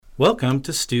Welcome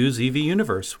to Stu's EV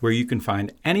Universe, where you can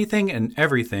find anything and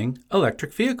everything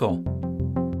electric vehicle.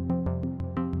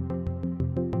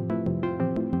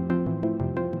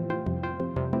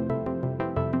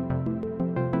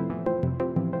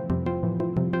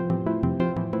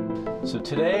 So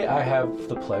today I have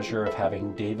the pleasure of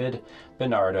having David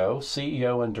Bernardo,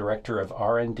 CEO and Director of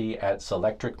R&D at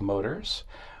Zelectric Motors,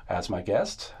 as my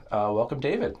guest. Welcome,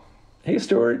 David. Hey,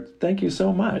 Stuart. Thank you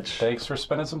so much. Thanks for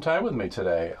spending some time with me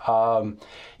today. I'm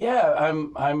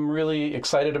really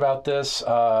excited about this.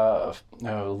 A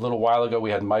little while ago, we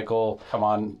had Michael come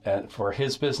on for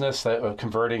his business of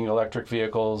converting electric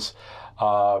vehicles,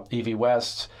 EV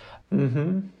West.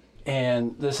 Mm-hmm.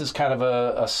 And this is kind of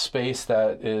a space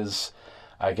that is,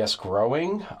 I guess,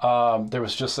 growing. There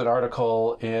was just an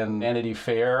article in Vanity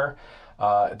Fair,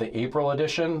 the April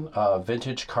edition,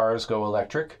 Vintage Cars Go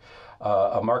Electric.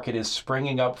 A market is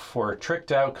springing up for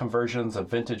tricked-out conversions of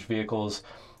vintage vehicles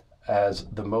as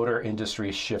the motor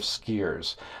industry shifts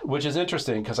gears, which is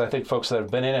interesting because I think folks that have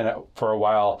been in it for a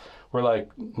while were like,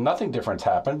 nothing different's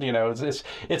happened. You know,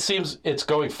 it seems it's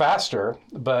going faster,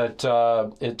 but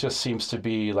it just seems to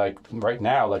be like right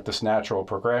now, like this natural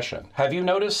progression. Have you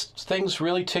noticed things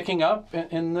really ticking up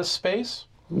in this space?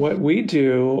 What we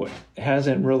do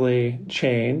hasn't really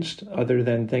changed other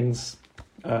than things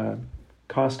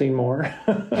costing more,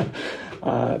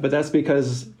 but that's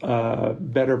because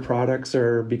better products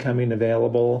are becoming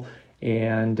available,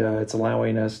 and it's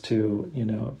allowing us to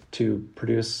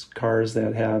produce cars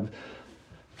that have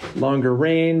longer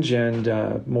range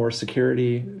and more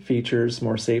security features,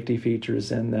 more safety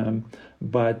features in them.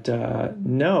 But the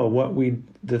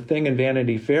thing in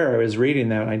Vanity Fair, I was reading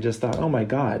that and I just thought, oh my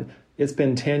God, it's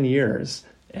been 10 years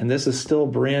and this is still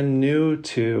brand new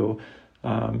to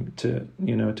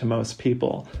most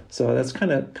people. So that's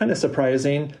kind of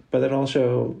surprising, but it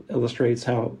also illustrates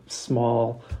how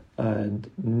small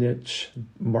niche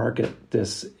market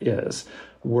this is.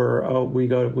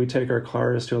 We take our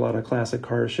cars to a lot of classic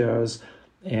car shows,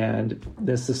 and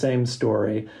it's the same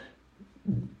story.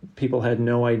 People had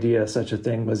no idea such a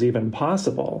thing was even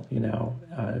possible.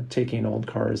 Taking old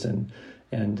cars and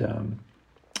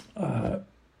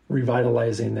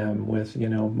revitalizing them with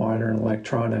modern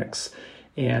electronics,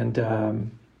 and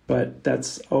but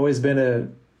that's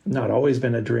not always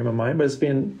been a dream of mine, but it's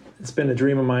been a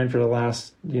dream of mine for the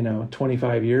last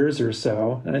 25 years or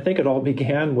so. And I think it all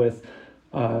began with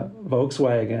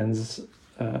Volkswagen's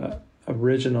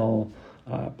original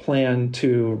plan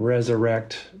to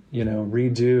resurrect,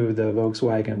 redo the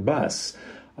Volkswagen bus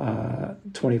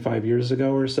 25 years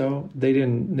ago or so. They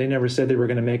never said they were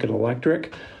going to make it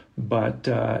electric. But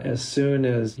as soon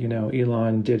as,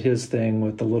 Elon did his thing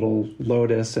with the little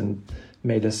Lotus and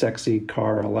made a sexy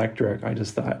car electric, I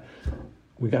just thought,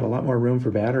 we got a lot more room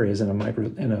for batteries in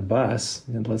a bus,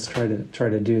 and let's try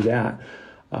to do that.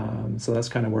 So that's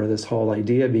kind of where this whole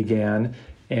idea began.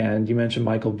 And you mentioned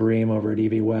Michael Bream over at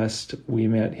EV West. We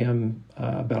met him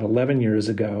about 11 years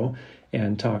ago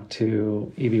and talked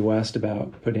to EV West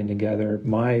about putting together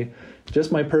my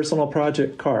personal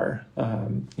project car, a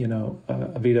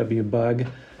VW Bug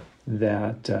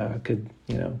that could,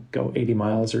 go 80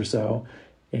 miles or so.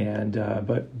 And,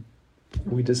 but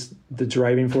the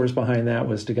driving force behind that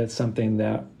was to get something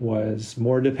that was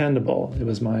more dependable. It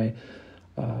was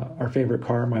our favorite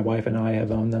car. My wife and I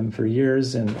have owned them for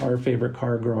years, and our favorite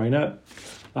car growing up.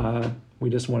 We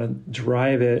just want to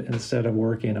drive it instead of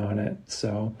working on it.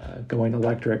 So going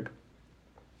electric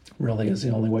really is the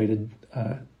only way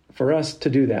for us to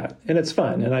do that. And it's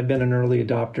fun. And I've been an early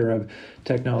adopter of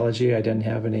technology. I didn't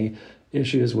have any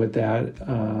issues with that.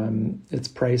 It's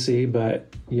pricey,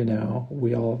 but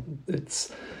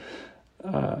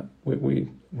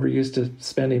we're used to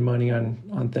spending money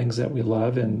on things that we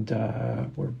love, and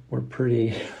we're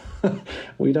pretty.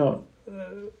 We don't.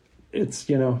 It's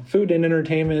food and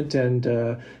entertainment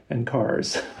and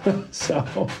cars.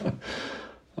 So.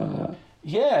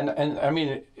 Yeah, and I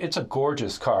mean, it's a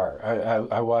gorgeous car.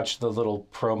 I watched the little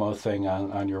promo thing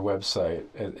on your website.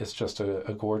 It's just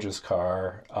a gorgeous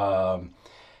car.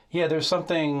 There's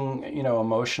something,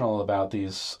 emotional about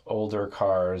these older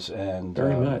cars, and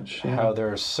very much, yeah. How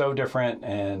they're so different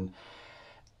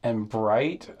and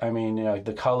bright. I mean, like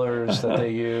the colors that they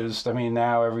used. I mean,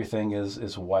 now everything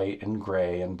is white and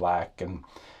gray and black, and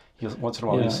once in a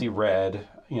while you'll see red.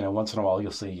 Once in a while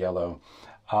you'll see yellow.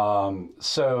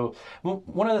 So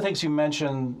one of the things you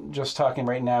mentioned just talking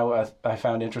right now I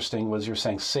found interesting was you're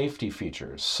saying safety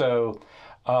features. So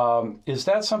is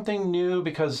that something new?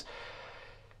 Because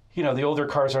the older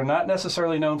cars are not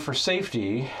necessarily known for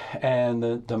safety,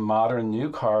 and the modern new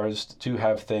cars do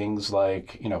have things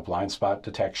like, blind spot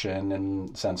detection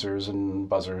and sensors and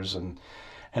buzzers and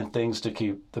things to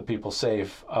keep the people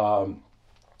safe.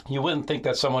 You wouldn't think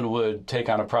that someone would take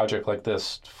on a project like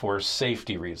this for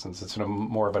safety reasons. It's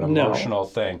more of an emotional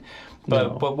thing.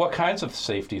 But what kinds of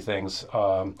safety things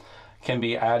can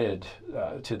be added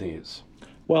to these?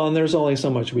 Well, and there's only so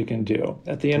much we can do.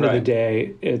 At the end of the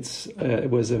day, it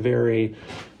was a very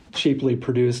cheaply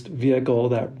produced vehicle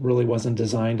that really wasn't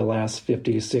designed to last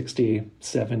 50, 60,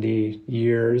 70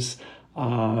 years.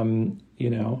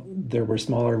 There were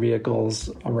smaller vehicles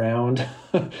around.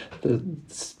 The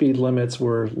speed limits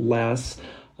were less.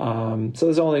 So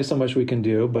there's only so much we can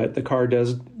do, but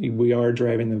we are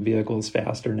driving the vehicles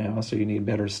faster now, so you need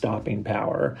better stopping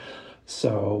power.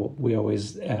 So we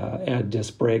always add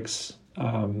disc brakes.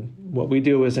 What we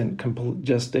do isn't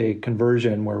just a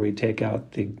conversion where we take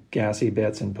out the gassy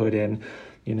bits and put in,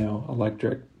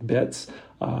 electric bits.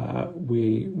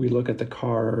 We look at the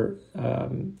car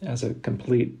as a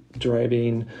complete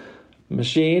driving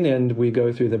machine, and we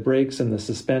go through the brakes and the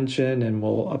suspension, and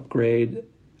we'll upgrade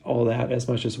all that as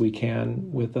much as we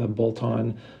can with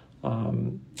bolt-on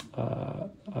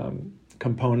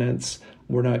components.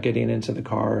 We're not getting into the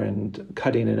car and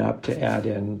cutting it up to add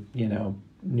in,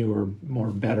 newer,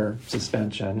 better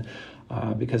suspension,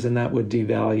 because then that would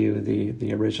devalue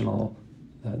the original,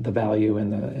 the value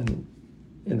in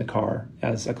the car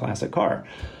as a classic car.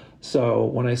 So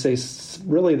when I say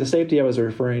really the safety I was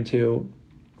referring to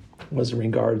was in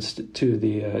regards to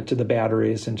the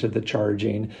batteries and to the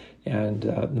charging and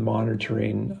the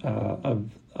monitoring of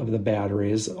the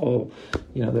batteries.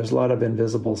 There's a lot of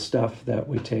invisible stuff that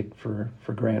we take for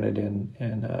granted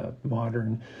in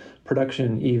modern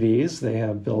production EVs. They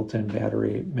have built-in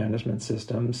battery management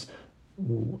systems.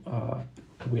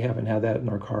 We haven't had that in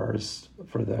our cars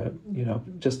for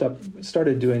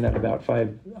started doing that about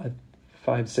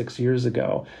 5-6 years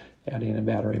ago, adding a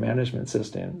battery management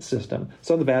system.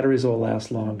 So the batteries will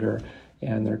last longer,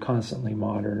 and they're constantly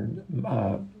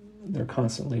they're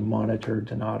constantly monitored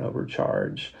to not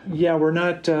overcharge. Yeah, we're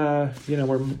not we're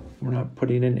not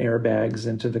putting in airbags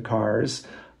into the cars.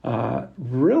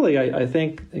 Really, I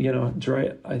think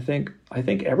I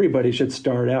think everybody should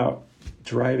start out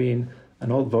driving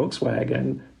an old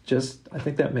Volkswagen. I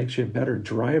think that makes you a better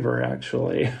driver,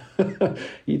 actually.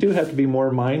 You do have to be more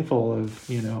mindful of,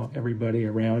 everybody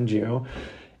around you.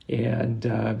 And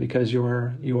because you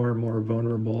are more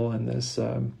vulnerable in this,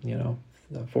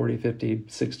 the 40, 50,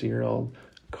 60-year-old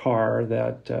car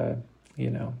that,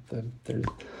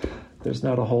 there's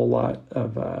not a whole lot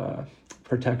of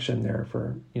protection there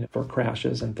for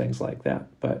crashes and things like that.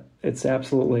 But it's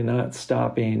absolutely not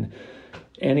stopping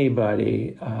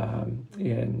anybody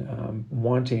in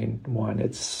wanting one.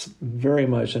 It's very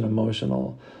much an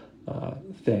emotional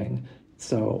thing.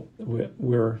 So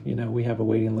we have a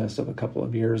waiting list of a couple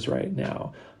of years right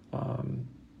now.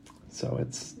 So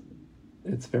it's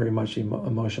very much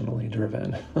emotionally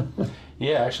driven.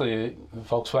 Yeah, actually,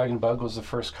 Volkswagen Bug was the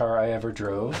first car I ever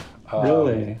drove.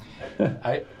 Really?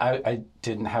 I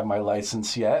didn't have my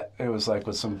license yet. It was like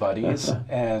with some buddies,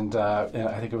 and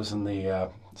I think it was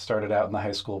started out in the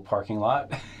high school parking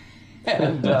lot,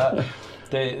 and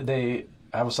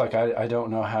I was like, I don't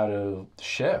know how to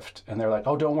shift, and they're like,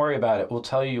 oh, don't worry about it. We'll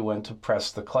tell you when to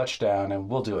press the clutch down, and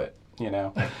we'll do it.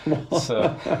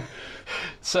 So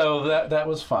that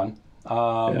was fun.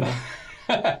 Well,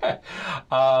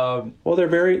 they're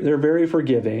very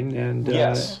forgiving and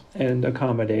yes. And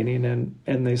accommodating,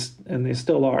 and they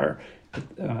still are.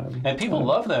 And people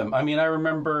love them. I mean, I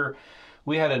remember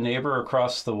we had a neighbor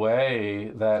across the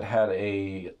way that had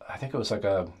I think it was like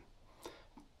a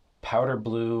powder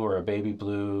blue or a baby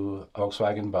blue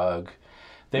Volkswagen Bug.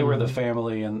 They were the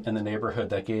family in the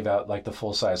neighborhood that gave out like the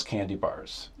full-size candy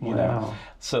bars, you know.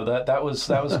 So that was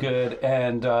good,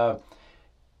 and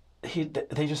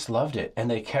they just loved it, and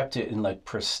they kept it in like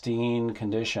pristine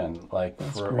condition, like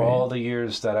That's for great. All the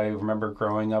years that I remember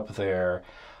growing up there.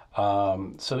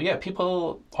 So yeah,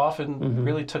 people often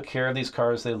really took care of these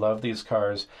cars. They love these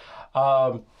cars.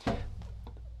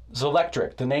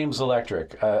 Zelectric, the name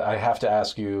Zelectric, I have to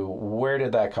ask you, where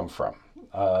did that come from?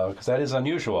 Because that is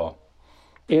unusual.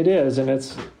 It is, and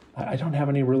I don't have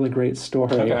any really great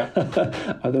story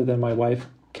other than my wife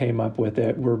came up with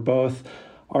it.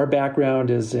 Our background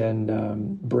is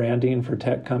in branding for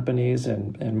tech companies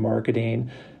and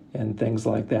marketing and things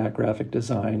like that, graphic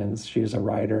design, and she's a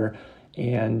writer.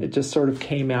 And it just sort of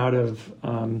came out of,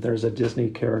 there's a Disney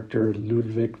character,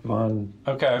 Ludwig von,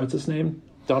 what's his name?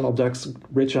 Donald Duck's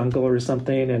rich uncle or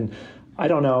something. And I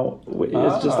don't know.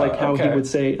 It's just like how he would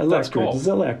say electric, cool.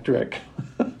 Zelectric.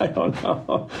 I don't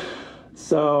know.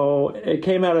 So it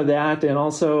came out of that, and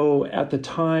also at the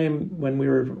time when we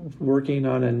were working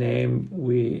on a name,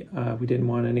 we didn't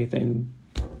want anything.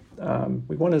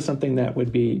 We wanted something that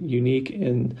would be unique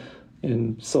in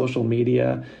social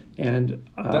media, and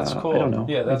that's cool. I don't know.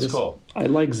 Yeah, that's cool. I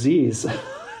like Z's.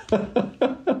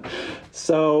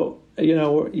 So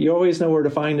you always know where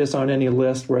to find us on any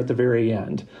list. We're at the very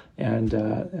end, and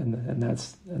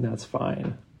that's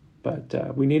fine.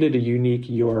 But we needed a unique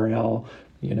URL,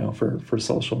 for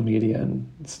social media, and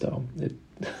so it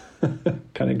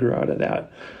kind of grew out of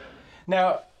that.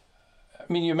 Now, I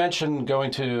mean, you mentioned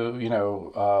going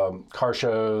to car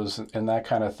shows and that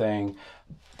kind of thing.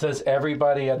 Does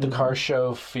everybody at the car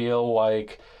show feel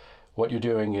like what you're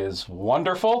doing is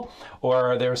wonderful, or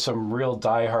are there some real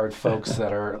diehard folks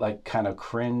that are like kind of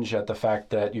cringe at the fact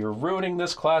that you're ruining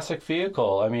this classic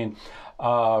vehicle? I mean,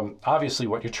 obviously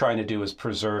what you're trying to do is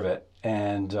preserve it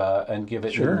and give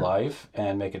it new life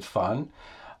and make it fun.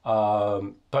 But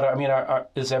I mean,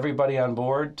 is everybody on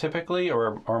board typically,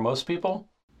 or most people?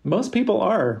 Most people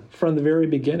are from the very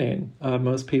beginning.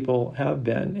 Most people have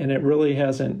been, and it really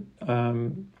hasn't.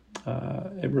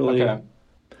 Okay.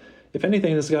 If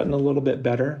anything, it's gotten a little bit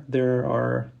better. There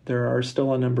are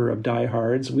still a number of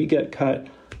diehards. We get cut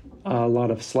a lot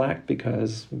of slack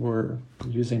because we're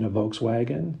using a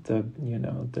Volkswagen.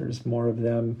 There's more of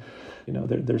them.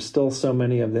 There's still so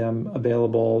many of them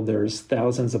available. There's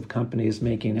thousands of companies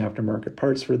making aftermarket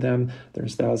parts for them.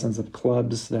 There's thousands of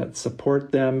clubs that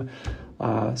support them.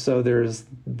 So there's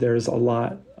a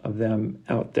lot of them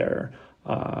out there.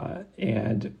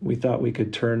 And we thought we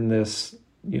could turn this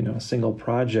single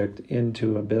project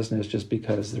into a business just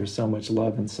because there's so much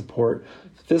love and support,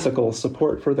 physical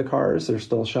support for the cars. There's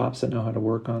still shops that know how to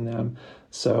work on them.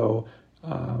 So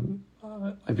I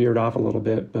veered off a little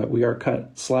bit, but we are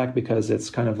cut slack because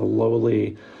it's kind of a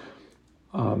lowly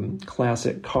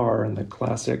classic car in the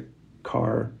classic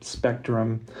car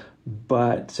spectrum.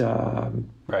 But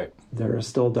there are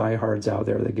still diehards out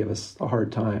there that give us a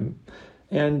hard time.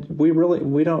 And we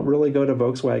don't really go to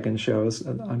Volkswagen shows,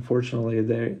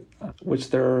 unfortunately. Which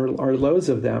there are loads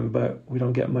of them, but we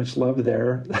don't get much love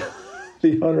there.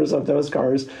 The owners of those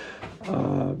cars,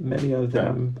 many of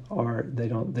them they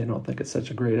don't think it's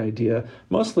such a great idea.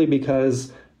 Mostly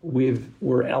because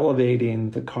we're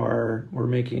elevating the car, we're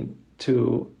making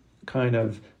to kind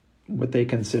of what they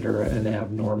consider an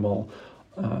abnormal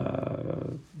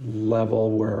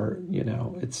level where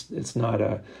it's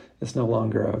no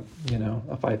longer a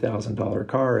 $5,000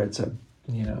 car. It's a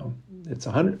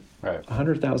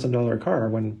 $100,000 car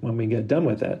when we get done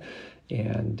with it,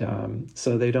 and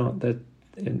so they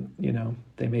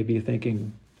may be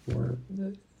thinking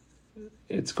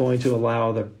it's going to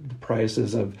allow the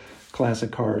prices of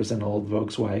classic cars and old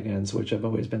Volkswagens, which have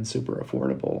always been super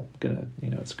affordable.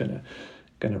 It's gonna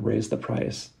raise the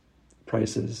prices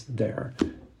there.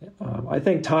 I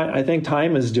think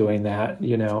time is doing that.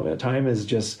 Time is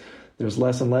just, there's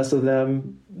less and less of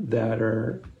them that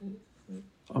are,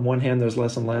 on one hand, there's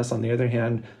less and less. On the other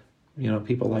hand,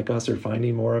 people like us are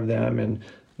finding more of them. And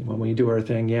when we do our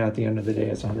thing, at the end of the day,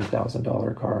 it's a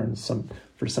 $100,000 car, and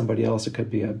for somebody else, it could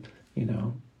be a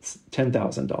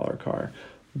 $10,000 car.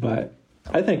 But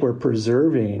I think we're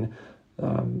preserving,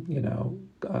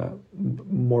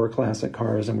 more classic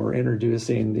cars, and we're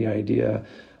introducing the idea.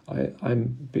 I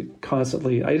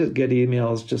just get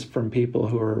emails just from people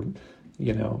who are,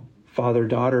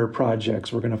 father-daughter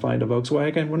projects. We're going to find a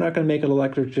Volkswagen. We're not going to make it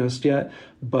electric just yet,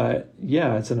 but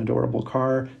it's an adorable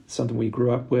car. It's something we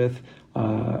grew up with.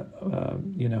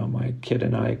 My kid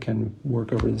and I can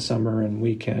work over the summer, and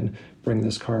we can bring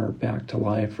this car back to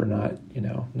life for not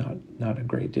a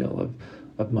great deal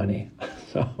of money.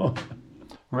 So.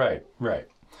 Right.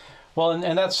 Well,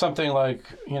 and that's something like,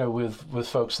 with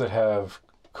folks that have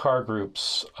car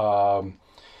groups,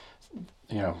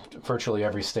 virtually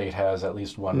every state has at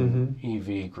least one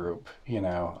EV group,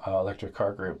 electric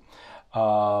car group.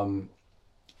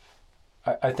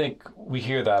 I think we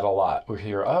hear that a lot. We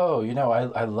hear,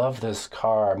 I love this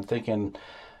car. I'm thinking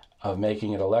of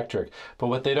making it electric. But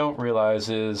what they don't realize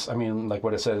is, like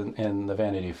what it said in the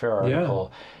Vanity Fair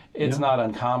article, it's not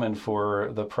uncommon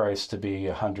for the price to be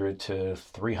 $100 to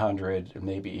 $300,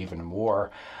 maybe even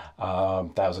more,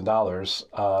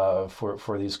 $1,000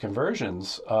 for these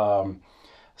conversions.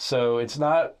 So it's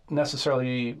not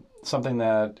necessarily something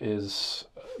that is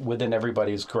within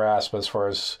everybody's grasp as far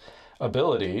as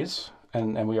abilities,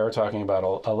 and we are talking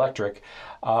about electric,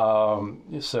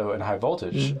 and high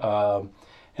voltage.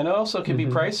 And it also can be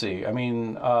pricey.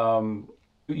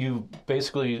 You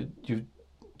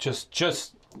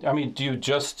just I mean, do you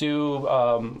just do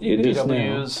It is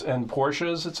BWs and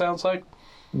Porsches, it sounds like?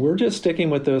 We're just sticking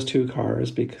with those two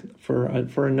cars for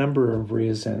a number of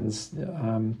reasons.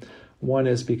 One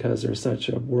is because there's such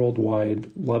a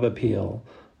worldwide love appeal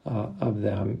of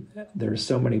them. There's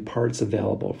so many parts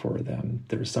available for them.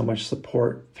 There's so much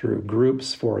support through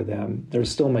groups for them.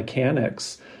 There's still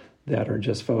mechanics that are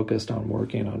just focused on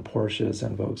working on Porsches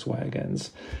and Volkswagens.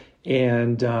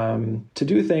 And to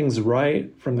do things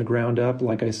right from the ground up,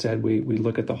 like I said, we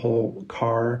look at the whole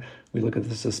car. We look at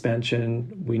the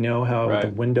suspension. We know how the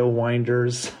window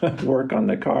winders work on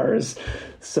the cars.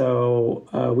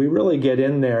 So we really get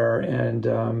in there, and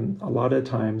a lot of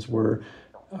times we've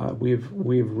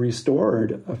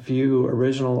restored a few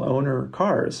original owner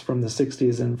cars from the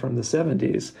 60s and from the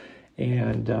 70s.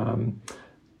 And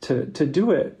to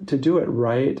do it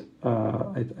right,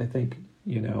 I think,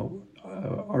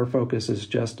 our focus is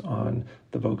just on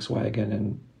the Volkswagen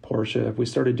and Porsche. If we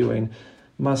started doing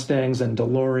Mustangs and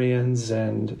DeLoreans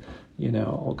and,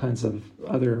 all kinds of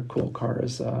other cool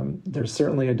cars, there's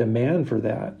certainly a demand for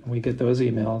that. We get those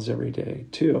emails every day,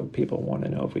 too. People want to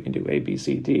know if we can do A, B,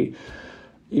 C, D.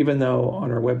 Even though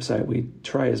on our website we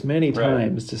try as many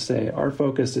times to say our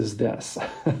focus is this.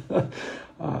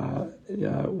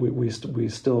 We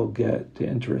still get the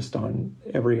interest on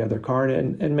every other car,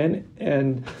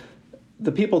 and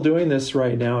the people doing this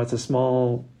right now, it's a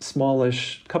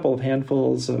smallish couple of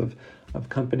handfuls of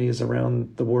companies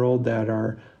around the world that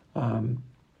are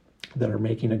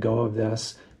making a go of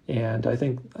this. And I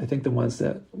think the ones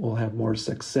that will have more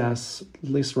success, at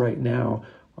least right now,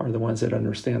 are the ones that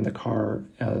understand the car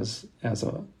as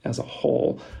a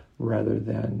whole, rather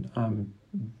than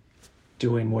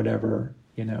doing whatever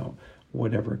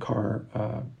car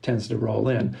tends to roll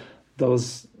in.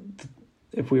 Those,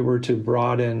 if we were to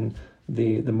broaden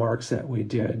the marks that we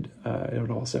did, it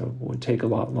would take a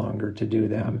lot longer to do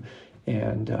them,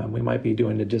 and we might be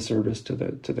doing a disservice to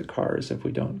the cars if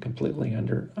we don't completely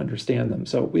understand them.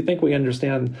 So we think we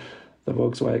understand the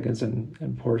Volkswagens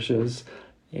and Porsches,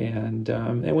 and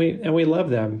we love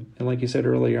them. And like you said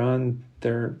earlier on,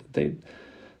 they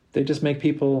just make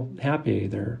people happy.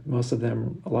 Most of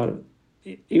them,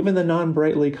 even the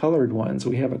non-brightly colored ones.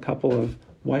 We have a couple of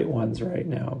white ones right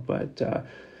now, but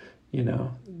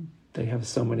they have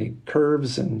so many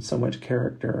curves and so much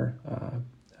character.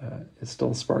 It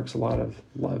still sparks a lot of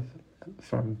love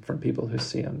from people who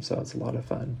see them, so it's a lot of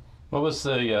fun. What was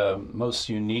the most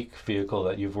unique vehicle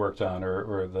that you've worked on,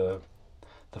 or the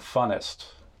funnest?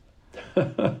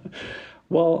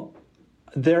 Well,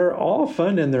 they're all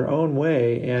fun in their own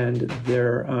way, and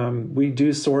we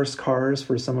do source cars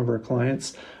for some of our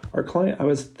clients. I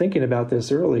was thinking about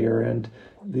this earlier, and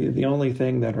the only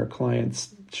thing that our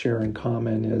clients share in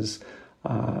common is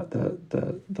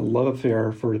the love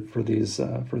affair for these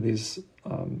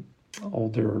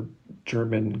older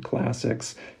German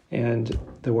classics, and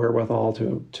the wherewithal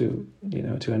to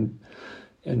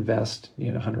invest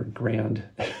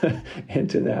 $100,000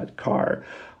 into that car.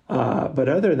 But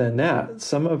other than that,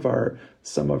 some of our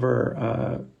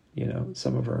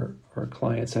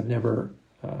clients have never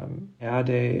had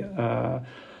a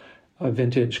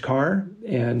vintage car,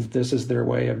 and this is their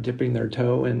way of dipping their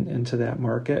toe into that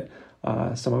market.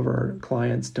 Some of our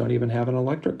clients don't even have an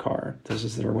electric car. This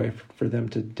is their way for them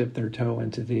to dip their toe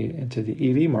into the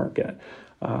EV market.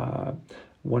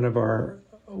 One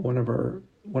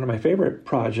of my favorite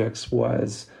projects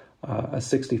was a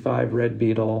 '65 Red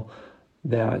Beetle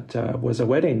that was a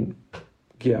wedding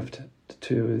gift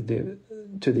to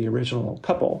the original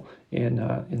couple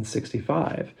in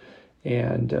 '65.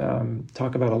 And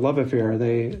talk about a love affair.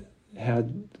 They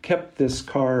had kept this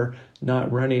car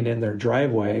not running in their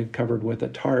driveway, covered with a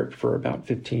tarp, for about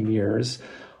 15 years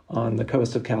on the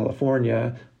coast of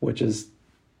California, which is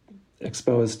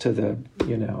exposed to the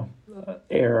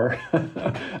air,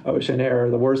 ocean air,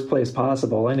 the worst place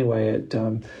possible. Anyway,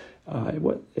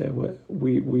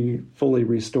 we fully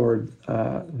restored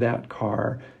that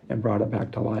car and brought it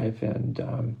back to life.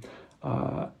 And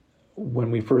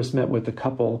when we first met with the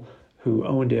couple who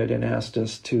owned it and asked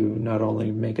us to not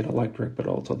only make it electric but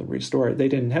also to restore it, they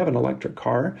didn't have an electric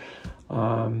car.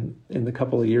 In the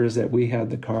couple of years that we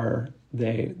had the car,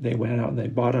 they went out and they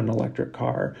bought an electric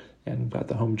car and got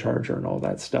the home charger and all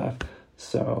that stuff.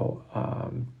 So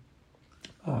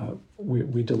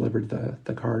we delivered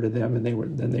the car to them, and they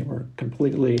were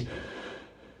completely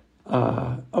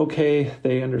okay.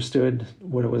 They understood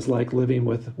what it was like living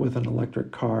with an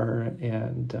electric car,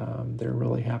 and they're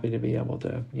really happy to be able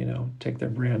to take their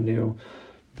brand new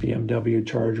BMW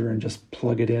charger and just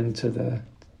plug it into the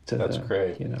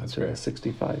great. The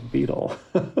 '65 Beetle.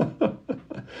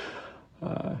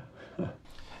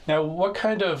 Now, what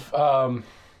kind of I'm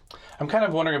kind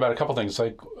of wondering about a couple things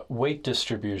like weight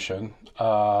distribution.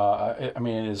 I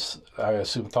mean, I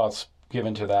assume thoughts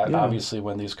given to that. Yeah. Obviously,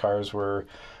 when these cars were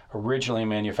originally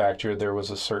manufactured, there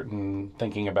was a certain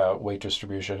thinking about weight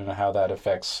distribution and how that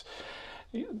affects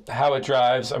how it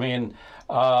drives. I mean,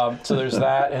 so there's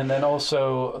that, and then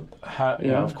also,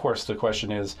 of course, the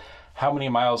question is, how many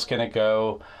miles can it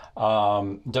go?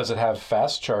 Does it have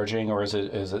fast charging, or is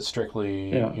it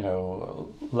strictly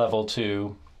level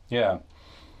 2? Yeah,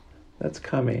 that's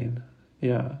coming.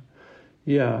 Yeah,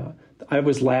 yeah. I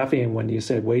was laughing when you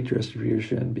said weight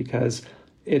distribution because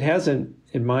it hasn't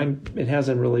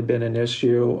really been an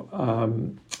issue.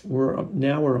 We're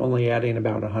only adding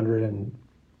about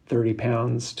 130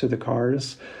 pounds to the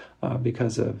cars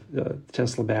because of the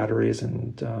Tesla batteries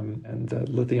and the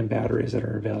lithium batteries that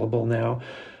are available now.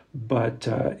 But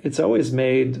it's always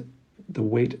made the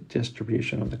weight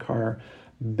distribution of the car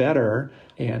better,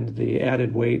 and the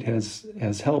added weight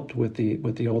has helped with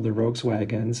the older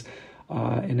Volkswagens.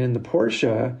 And in the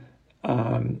Porsche,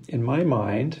 in my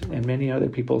mind and many other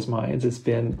people's minds, it's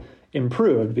been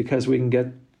improved because we can get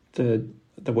the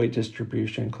weight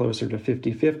distribution closer to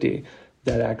 50-50.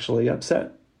 That actually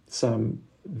upset some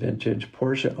vintage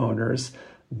Porsche owners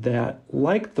that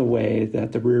liked the way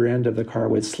that the rear end of the car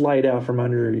would slide out from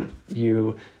under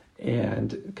you,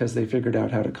 and because they figured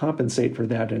out how to compensate for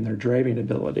that in their driving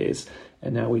abilities.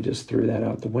 And now we just threw that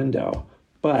out the window.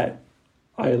 But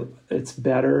it's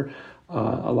better.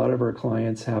 A lot of our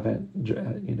clients haven't,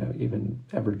 even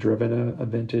ever driven a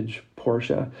vintage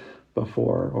Porsche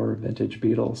before or a vintage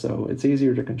Beetle, so it's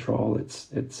easier to control. It's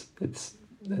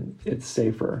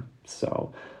safer.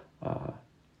 So,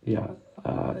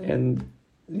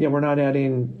 we're not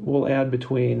adding. We'll add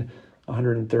between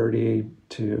 130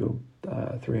 to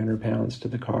 300 pounds to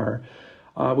the car.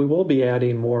 We will be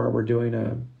adding more. We're doing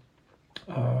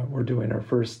our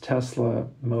first Tesla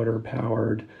motor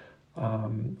powered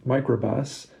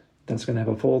microbus that's going to have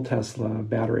a full Tesla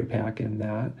battery pack in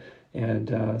that,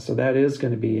 and so that is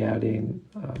going to be adding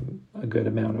a good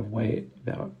amount of weight,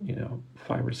 about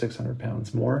 500 or 600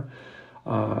 pounds more.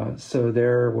 So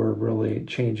there we're really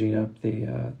changing up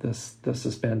the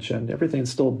suspension. Everything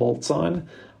still bolts on,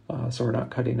 so we're not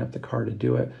cutting up the car to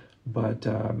do it, but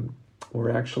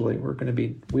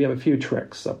we have a few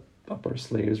tricks up our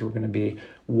sleeves. We're going to be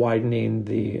widening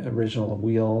the original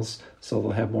wheels so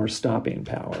they'll have more stopping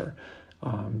power.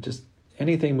 Just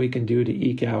anything we can do to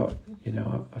eke out,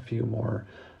 a few more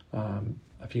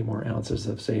ounces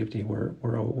of safety.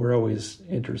 We're always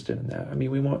interested in that. I mean,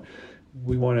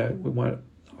 we want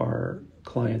our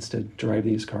clients to drive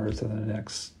these cars to the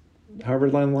next, however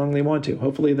long they want to.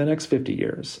 Hopefully, the next 50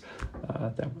 years.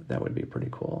 That would be pretty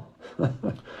cool.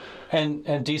 And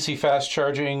DC fast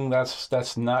charging,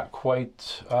 that's not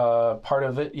quite part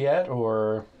of it yet,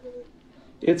 or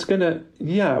it's gonna.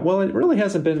 Yeah, well, it really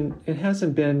hasn't been. It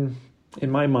hasn't been,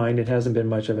 in my mind, it hasn't been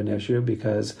much of an issue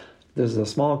because this is a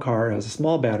small car, has a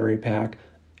small battery pack,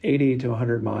 80 to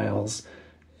 100 miles.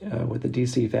 With the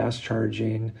DC fast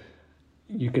charging,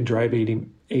 you can drive 80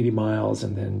 miles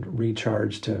and then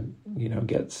recharge to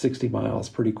get 60 miles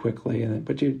pretty quickly.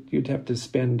 But you'd have to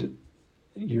spend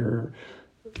your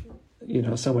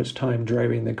so much time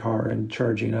driving the car and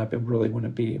charging up. It really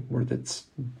wouldn't be worth its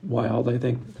while. I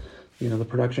think the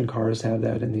production cars have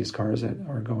that in these cars that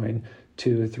are going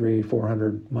 200, 300,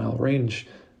 400 mile range,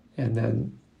 and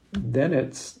then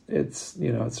it's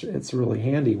really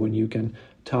handy when you can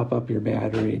top up your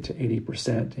battery to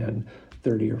 80% in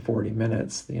 30 or 40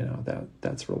 minutes.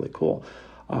 That's really cool.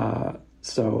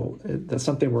 So that's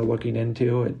something we're looking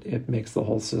into. It makes the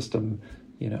whole system,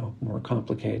 more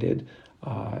complicated.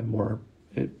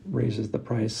 It raises the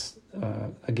price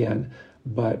again.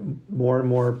 But more and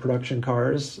more production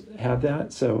cars have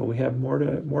that, so we have more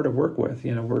to work with.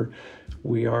 We're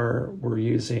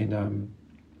using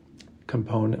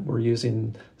We're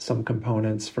using some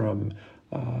components from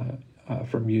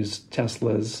used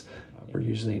Teslas. We're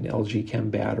using LG Chem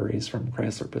batteries from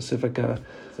Chrysler Pacifica.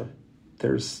 So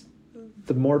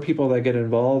the more people that get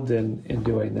involved in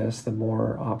doing this, the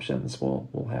more options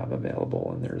we'll have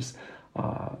available. And there's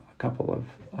a couple of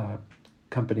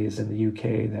companies in the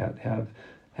UK that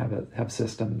have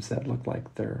systems that look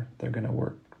like they're going to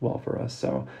work well for us.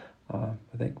 So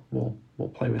I think we'll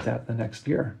play with that the next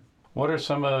year. What are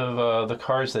some of the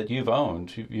cars that you've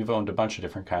owned? You've owned a bunch of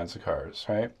different kinds of cars,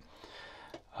 right?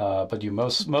 But you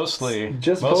mostly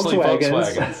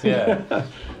Volkswagens.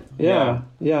 Yeah.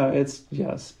 It's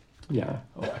yes. Yeah.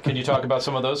 Can you talk about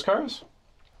some of those cars?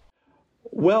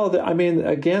 Well, I mean,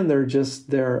 again, they're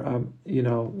the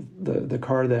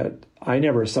car that I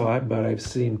never saw it, but I've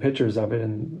seen pictures of it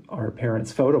in our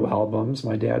parents' photo albums.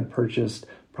 My dad purchased,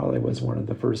 probably was one of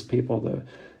the first people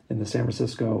in the San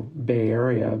Francisco Bay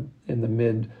Area in the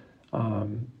mid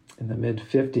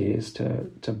 50s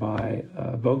to buy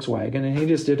a Volkswagen, and he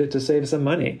just did it to save some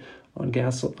money on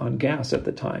gas at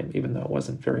the time, even though it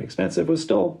wasn't very expensive.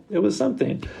 It was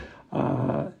something,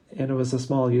 and it was a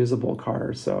small usable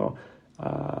car. So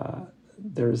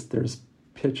there's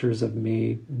pictures of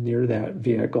me near that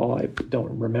vehicle. I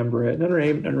don't remember it.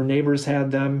 And our neighbors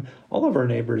had them. All of our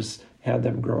neighbors had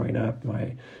them growing up.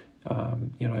 I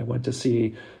went to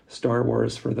see Star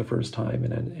Wars for the first time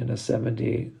in a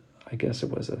 70. I guess it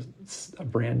was a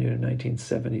brand new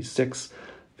 1976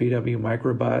 VW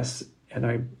microbus, and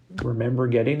I remember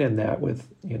getting in that with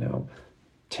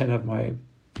 10 of my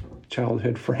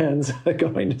childhood friends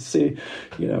going to see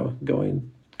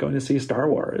Star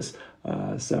Wars.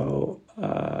 So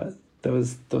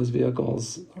those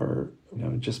vehicles are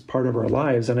just part of our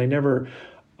lives, and I never.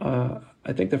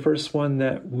 I think the first one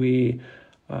that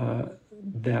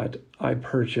I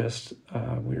purchased,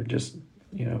 we were just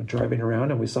driving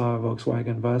around and we saw a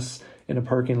Volkswagen bus in a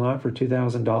parking lot for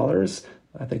 $2,000.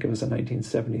 I think it was in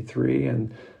 1973,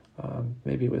 and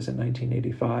maybe it was in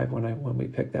 1985 when we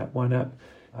picked that one up.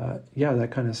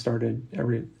 That kind of started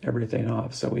everything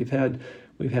off. So we've had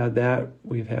that.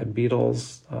 We've had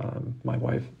Beatles. My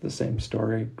wife, the same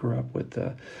story. Grew up with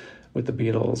the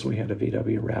Beatles. We had a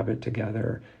VW Rabbit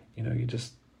together. You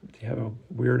have a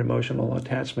weird emotional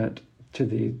attachment to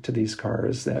these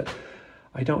cars that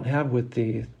I don't have with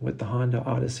the Honda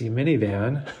Odyssey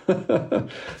minivan.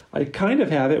 I kind of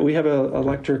have it. We have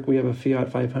We have a Fiat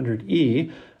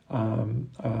 500e,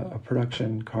 a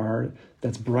production car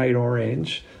that's bright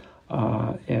orange,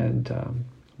 and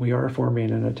we are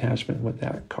forming an attachment with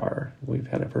that car. We've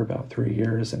had it for about 3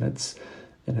 years, and it's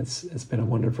been a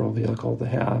wonderful vehicle to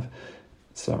have.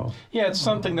 So yeah, it's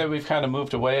something that we've kind of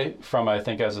moved away from, I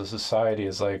think, as a society,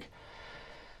 is like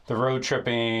the road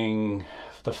tripping,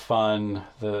 the fun,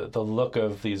 the look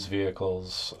of these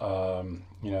vehicles.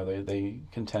 They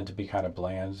can tend to be kind of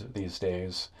bland these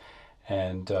days,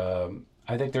 and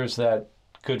I think there's that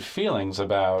good feelings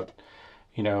about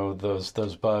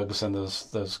those bugs and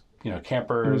those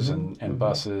campers and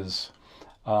buses.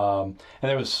 And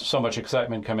there was so much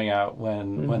excitement coming out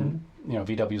when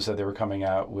VW said they were coming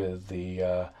out with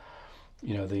the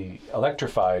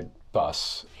electrified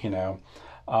bus, and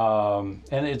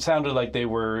it sounded like they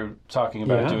were talking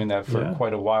about doing that for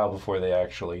quite a while before they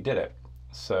actually did it.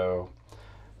 So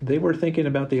they were thinking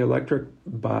about the electric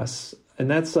bus,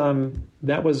 and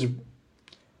that was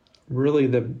really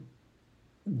the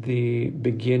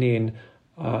beginning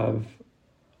of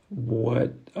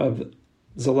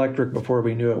Zelectric before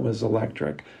we knew it was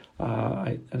electric.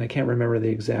 I can't remember the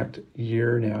exact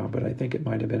year now, but I think it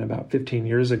might have been about 15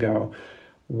 years ago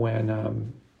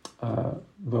when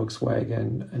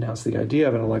Volkswagen announced the idea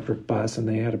of an electric bus, and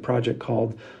they had a project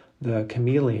called the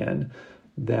Chameleon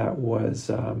that was,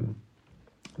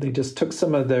 they just took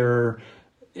some of their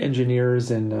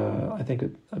engineers in, I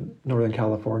think, Northern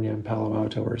California and Palo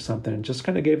Alto or something, and just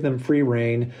kind of gave them free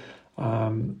rein.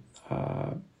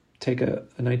 Take a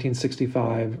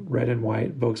 1965 red and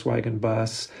white Volkswagen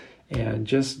bus and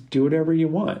just do whatever you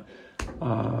want.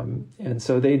 And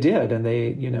so they did, and they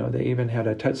even had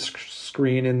a touch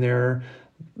screen in there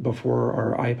before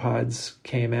our iPods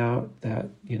came out, that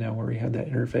where we had that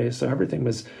interface. So everything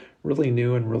was really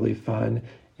new and really fun,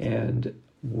 and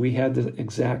we had the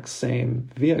exact same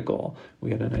vehicle. We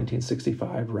had a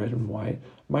 1965 red and white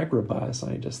microbus,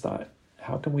 and I just thought,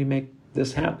 how can we make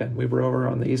this happen? We were over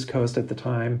on the East Coast at the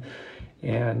time,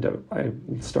 and I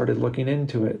started looking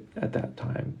into it at that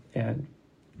time, and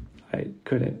I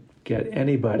couldn't get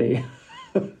anybody,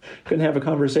 couldn't have a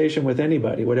conversation with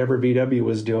anybody. Whatever VW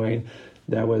was doing,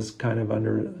 that was kind of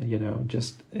under,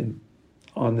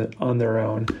 on their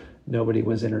own. Nobody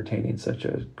was entertaining such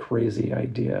a crazy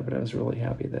idea, but I was really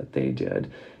happy that they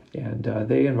did. And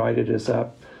they invited us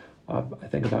up, I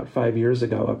think about 5 years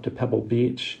ago, up to Pebble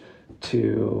Beach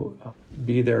to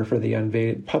be there for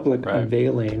the public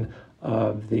unveiling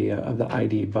of the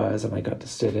ID Buzz, and I got to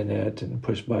sit in it and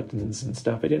push buttons and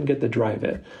stuff. I didn't get to drive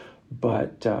it,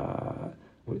 but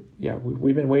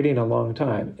we've been waiting a long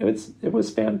time. It was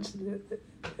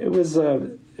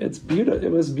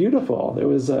beautiful. It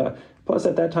was plus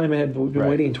at that time we'd been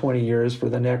waiting 20 years for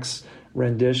the next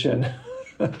rendition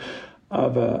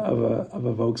of a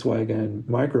Volkswagen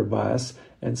microbus,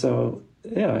 and so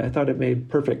I thought it made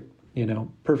perfect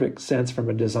sense from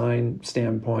a design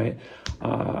standpoint.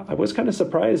 I was kind of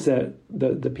surprised that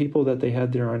the people that they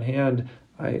had there on hand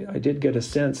I did get a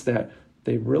sense that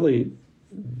they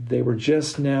were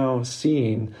just now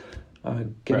seeing,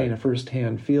 getting a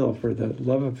firsthand feel for the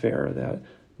love affair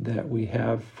that we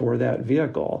have for that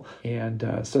vehicle. And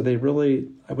so I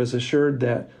was assured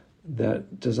that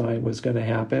design was going to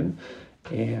happen,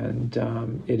 and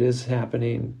it is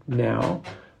happening now.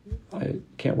 I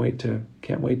can't wait to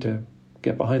get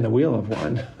behind the wheel of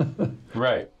one.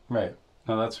 Right.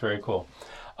 No, that's very cool.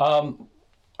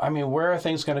 I mean, where are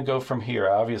things going to go from here?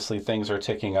 Obviously, things are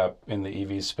ticking up in the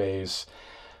EV space.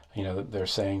 You know, they're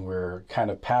saying we're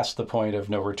kind of past the point of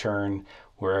no return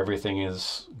where everything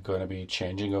is going to be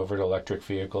changing over to electric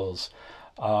vehicles.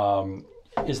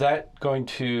 Is that going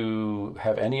to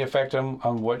have any effect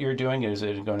on what you're doing? Is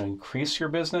it going to increase your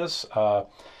business?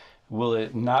 Will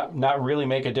it not really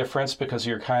make a difference because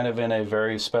you're kind of in a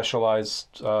very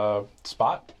specialized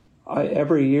spot?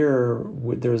 Every year,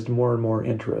 there's more and more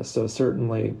interest. So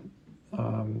certainly,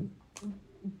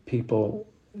 people,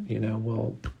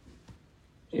 will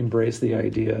embrace the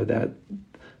idea that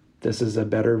this is a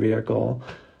better vehicle.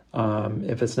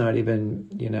 If it's not even,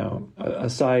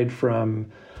 aside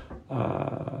from,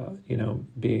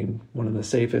 being one of the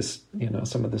safest,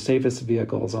 some of the safest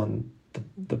vehicles on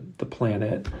the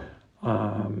planet,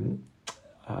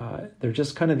 they're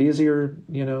just kind of easier,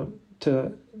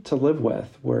 to live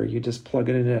with, where you just plug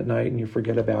it in at night and you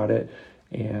forget about it,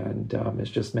 and it's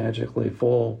just magically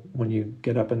full when you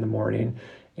get up in the morning,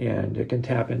 and it can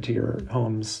tap into your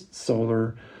home's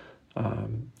solar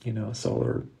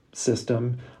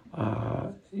system.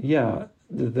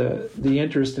 The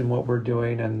interest in what we're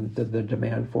doing and the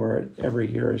demand for it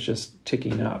every year is just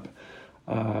ticking up,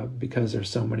 because there's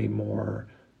so many more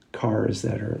cars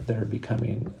that are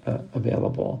becoming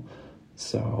available.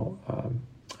 So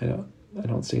I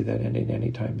don't see that ending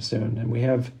anytime soon. And we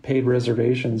have paid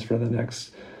reservations for the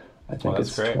next, I think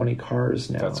it's great. 20 cars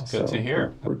now. That's good to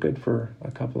hear. We're good for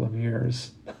a couple of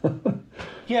years.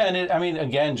 Yeah, and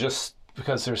again, just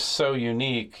because they're so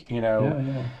unique,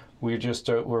 we're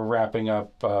wrapping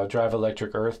up Drive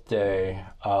Electric Earth Day,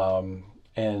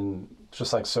 and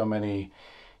just like so many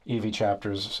EV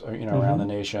chapters, around the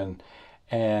nation,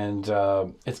 and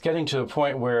it's getting to a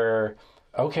point where,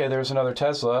 okay, there's another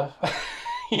Tesla.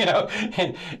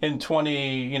 In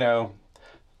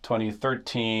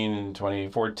 2013,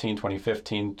 2014,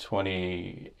 2015,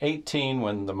 2018,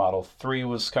 when the Model 3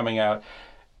 was coming out,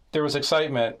 there was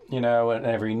excitement, and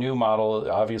every new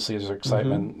model, obviously there's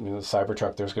excitement. The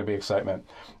Cybertruck, there's going to be excitement.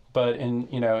 But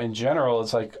in general,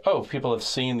 it's like, oh, people have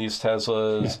seen these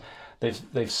Teslas. Yeah.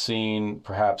 They've seen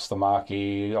perhaps the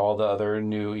Mach-E, all the other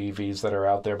new EVs that are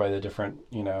out there by the different,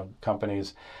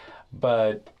 companies.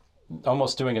 But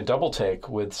almost doing a double take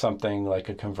with something like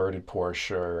a converted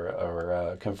Porsche or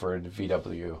a converted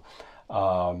VW.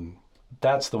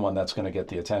 That's the one that's going to get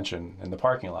the attention in the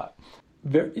parking lot.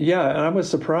 Yeah, and I was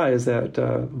surprised that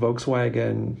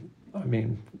Volkswagen,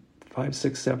 5,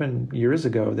 6, 7 years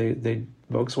ago,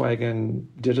 Volkswagen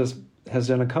has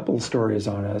done a couple of stories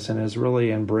on us and has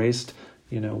really embraced,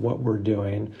 what we're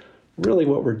doing. Really,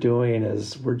 what we're doing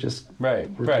is we're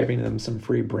giving them some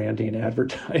free branding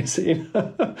advertising,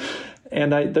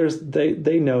 and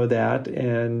they know that,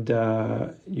 and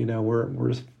we're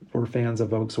fans of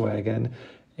Volkswagen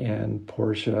and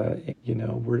Porsche.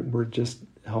 We're just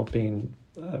helping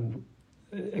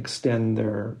extend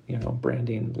their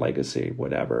branding legacy,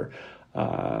 whatever.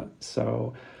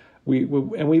 So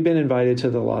we've been invited to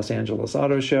the Los Angeles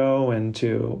Auto Show, and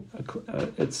to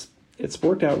it's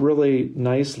worked out really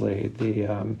nicely.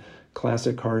 The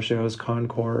classic car shows,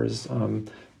 Concours,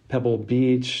 Pebble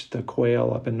Beach, the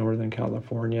Quail up in Northern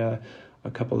California a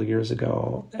couple of years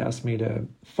ago asked me to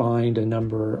find a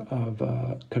number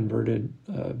of converted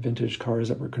vintage cars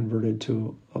that were converted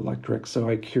to electric. So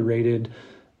I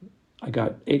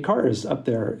got 8 cars up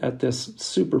there at this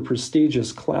super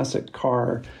prestigious classic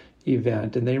car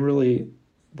event, and they really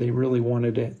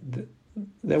wanted it.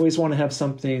 They always want to have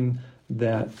something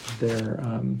that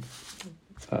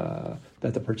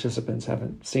that the participants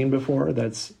haven't seen before.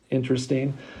 That's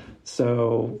interesting.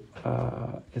 So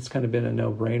it's kind of been a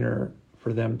no-brainer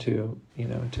for them to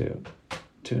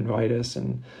invite us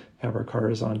and have our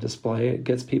cars on display. It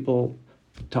gets people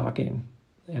talking,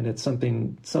 and it's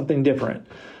something different.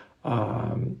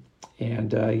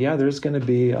 There's going to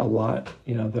be a lot.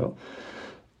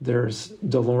 There's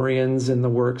DeLoreans in the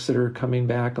works that are coming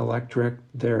back electric.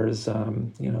 There's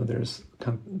there's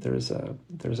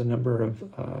a number of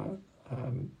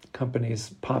companies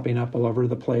popping up all over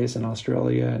the place in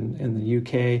Australia and in the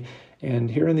UK, and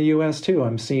here in the US too.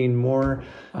 I'm seeing more.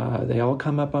 They all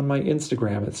come up on my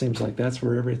Instagram. It seems like that's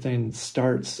where everything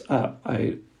starts up.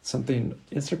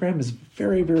 Instagram is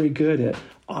very, very good at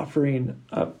offering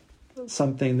up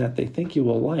something that they think you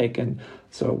will like, and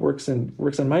so it works in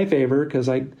my favor because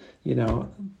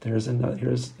here's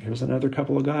another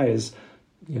couple of guys,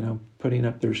 putting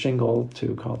up their shingle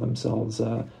to call themselves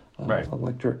Right.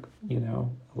 electric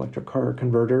car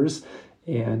converters,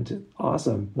 and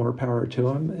awesome, more power to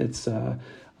them. It's and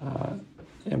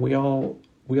we all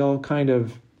we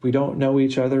don't know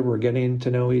each other. We're getting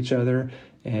to know each other,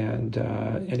 and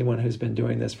anyone who's been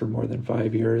doing this for more than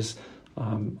 5 years,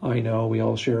 I know we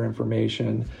all share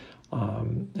information,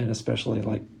 and especially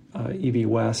like EV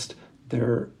West,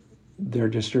 they're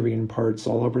distributing parts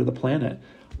all over the planet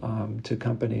to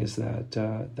companies that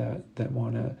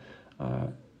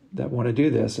want to do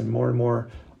this, and more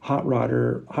hot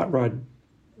rodders,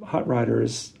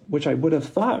 which I would have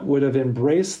thought would have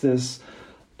embraced this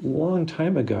long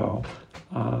time ago.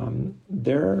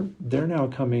 They're now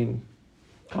coming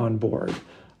on board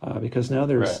because now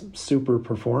there's Right. super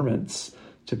performance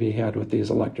to be had with these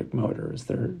electric motors.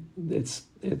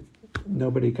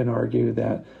 Nobody can argue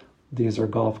that these are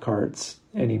golf carts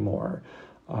anymore.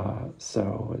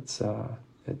 So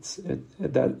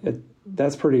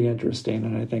that's pretty interesting,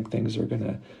 and I think things are going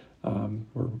to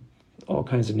all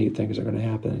kinds of neat things are going to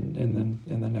happen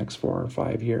in the next 4 or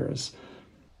 5 years.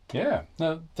 Yeah,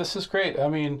 no, this is great. I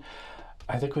mean,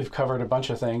 I think we've covered a bunch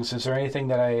of things. Is there anything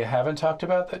that I haven't talked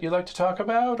about that you'd like to talk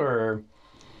about, or?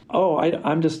 Oh,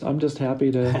 I'm just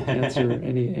happy to answer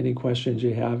any questions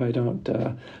you have. I don't.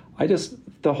 I just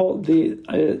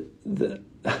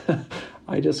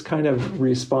I just kind of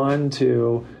respond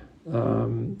to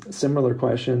similar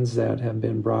questions that have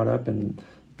been brought up and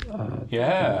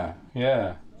Yeah.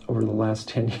 over the last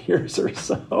 10 years or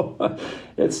so.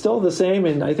 It's still the same,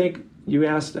 and I think you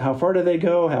asked how far do they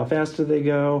go, how fast do they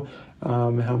go,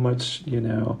 how much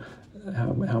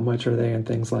how much are they, and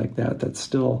things like that. That's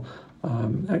still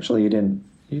actually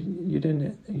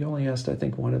you only asked I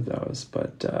think one of those,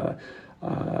 but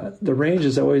the range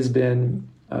has always been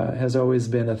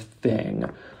a thing.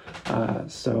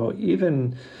 So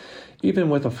even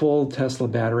with a full Tesla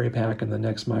battery pack in the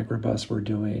next microbus we're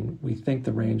doing, we think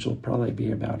the range will probably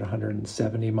be about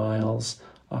 170 miles.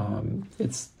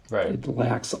 It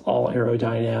lacks all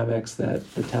aerodynamics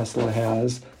that the Tesla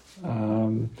has.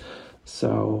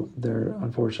 So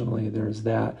unfortunately, there's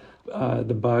that.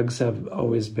 The bugs have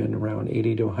always been around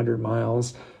 80 to 100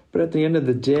 miles. But at the end of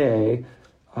the day,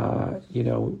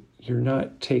 you're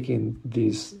not taking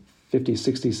these 50,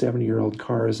 60, 70-year-old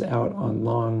cars out on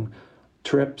long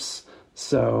trips.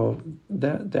 So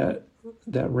that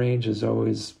range has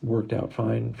always worked out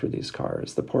fine for these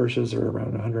cars. The Porsches are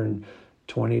around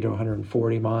 120 to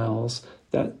 140 miles.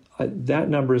 That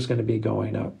number is going to be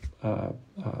going up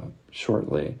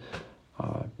shortly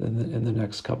in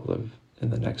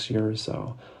the next year or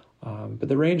so. But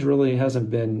the range really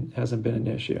hasn't been an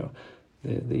issue.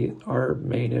 Our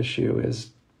main issue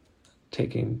is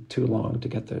taking too long to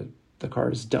get the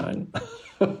cars done.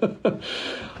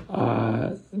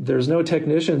 There's no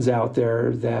technicians out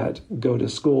there that go to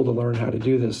school to learn how to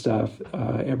do this stuff.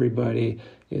 Everybody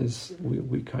is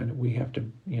we have to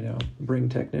bring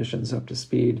technicians up to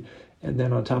speed, and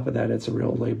then on top of that, it's a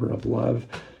real labor of love.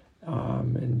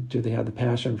 And do they have the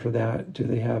passion for that? Do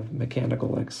they have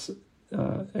mechanical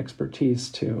expertise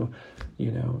to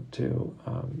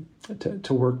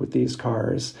work with these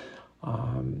cars?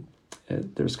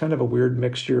 There's kind of a weird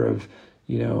mixture of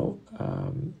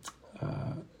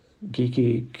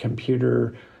geeky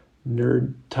computer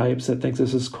nerd types that think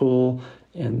this is cool,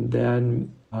 and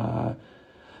then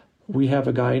we have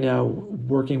a guy now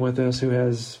working with us who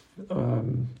has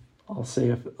I'll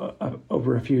say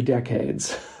over a few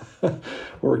decades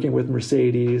working with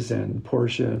Mercedes and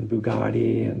Porsche and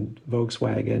Bugatti and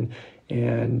Volkswagen,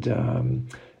 and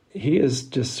he is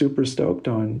just super stoked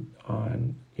on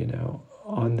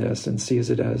this and sees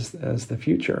it as the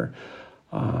future.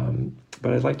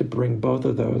 But I'd like to bring both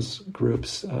of those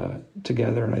groups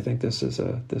together, and I think this is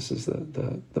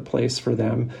the place for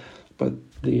them. But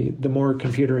the more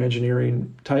computer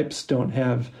engineering types don't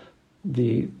have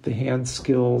the hand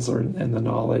skills and the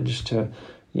knowledge to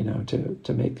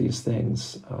make these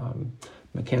things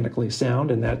mechanically sound,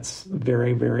 and that's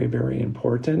very, very, very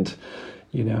important.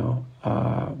 It's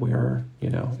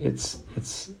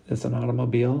an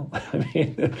automobile. I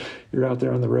mean, you're out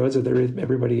there on the roads with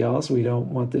everybody else. We don't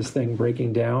want this thing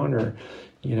breaking down or,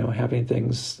 having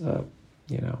things,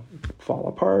 fall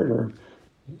apart or,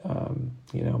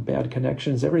 bad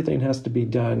connections. Everything has to be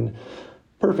done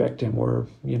perfect. And we're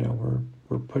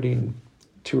putting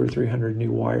 200 or 300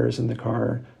 new wires in the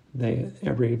car.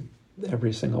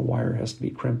 every single wire has to be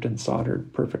crimped and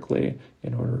soldered perfectly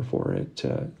in order for it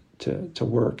to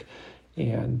work.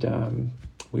 And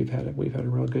we've had a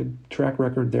real good track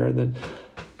record there. That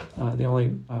the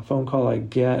only phone call I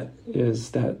get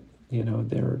is that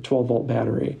their 12-volt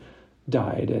battery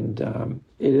died, and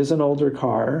it is an older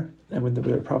car. I mean,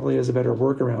 there probably is a better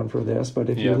workaround for this, but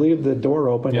if you leave the door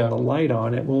open and the light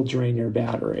on, it will drain your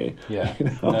battery. Yeah,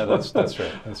 no, that's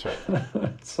right. That's right.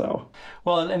 So,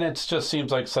 well, and it just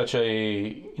seems like such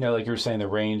a, like you were saying, the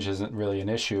range isn't really an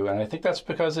issue, and I think that's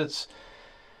because it's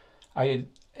a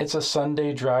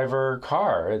Sunday driver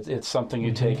car. It's something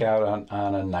you take out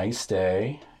on a nice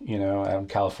day. Out in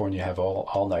California, you have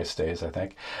all nice days, I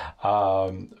think.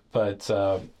 But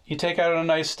you take out on a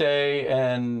nice day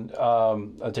and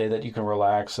a day that you can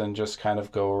relax and just kind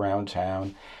of go around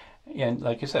town. And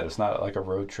like you said, it's not like a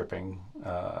road tripping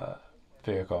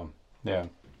vehicle. Yeah.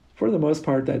 For the most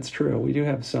part, that's true. We do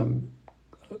have some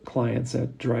clients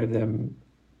that drive them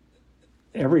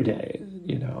every day.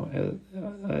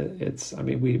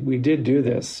 We did do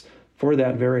this for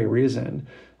that very reason,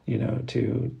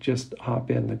 to just hop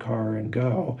in the car and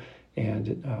go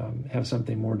and have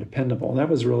something more dependable. That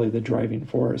was really the driving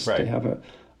force, to have a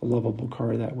lovable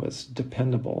car that was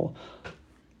dependable.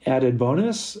 Added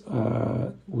bonus,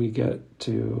 we get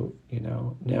to,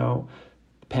 now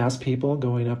pass people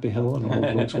going up a hill in an old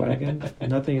Volkswagen.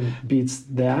 Nothing beats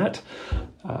that.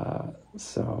 I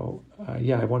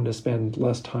wanted to spend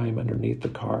less time underneath the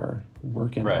car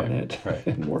working on it,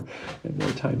 and more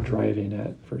time driving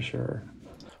it, for sure.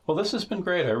 Well, this has been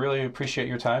great. I really appreciate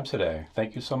your time today.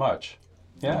 Thank you so much.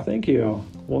 Yeah. Well, thank you.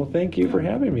 Well, thank you for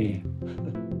having me.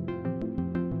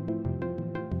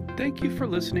 Thank you for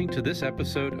listening to this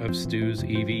episode of Stu's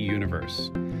EV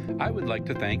Universe. I would like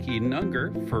to thank Eden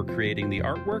Unger for creating the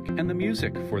artwork and the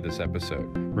music for this episode.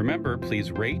 Remember,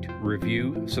 please rate,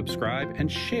 review, subscribe,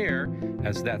 and share,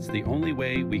 as that's the only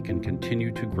way we can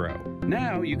continue to grow.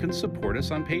 Now you can support us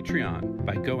on Patreon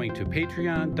by going to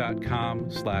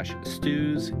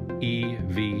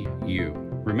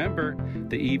patreon.com/Stu'sEVU. Remember,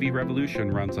 the EV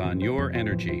revolution runs on your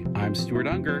energy. I'm Stuart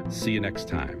Unger. See you next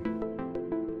time.